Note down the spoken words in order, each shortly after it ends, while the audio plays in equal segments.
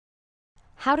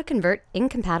How to convert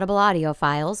incompatible audio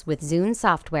files with Zune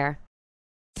software.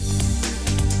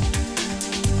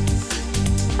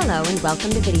 Hello and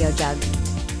welcome to VideoJug.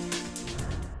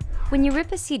 When you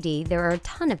rip a CD, there are a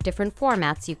ton of different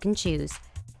formats you can choose.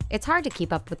 It's hard to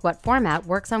keep up with what format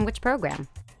works on which program.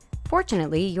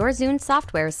 Fortunately, your Zune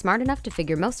software is smart enough to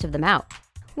figure most of them out.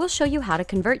 We'll show you how to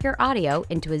convert your audio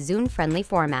into a Zune-friendly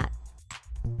format.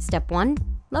 Step 1.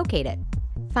 Locate it.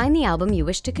 Find the album you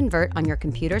wish to convert on your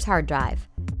computer's hard drive.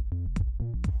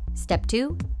 Step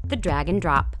 2. The drag and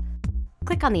drop.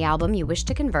 Click on the album you wish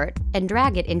to convert and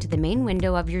drag it into the main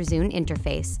window of your Zune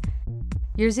interface.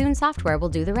 Your Zune software will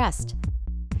do the rest.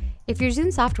 If your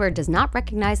Zune software does not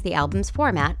recognize the album's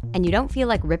format and you don't feel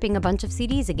like ripping a bunch of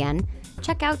CDs again,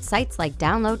 check out sites like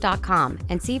download.com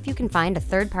and see if you can find a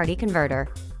third-party converter.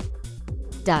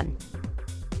 Done.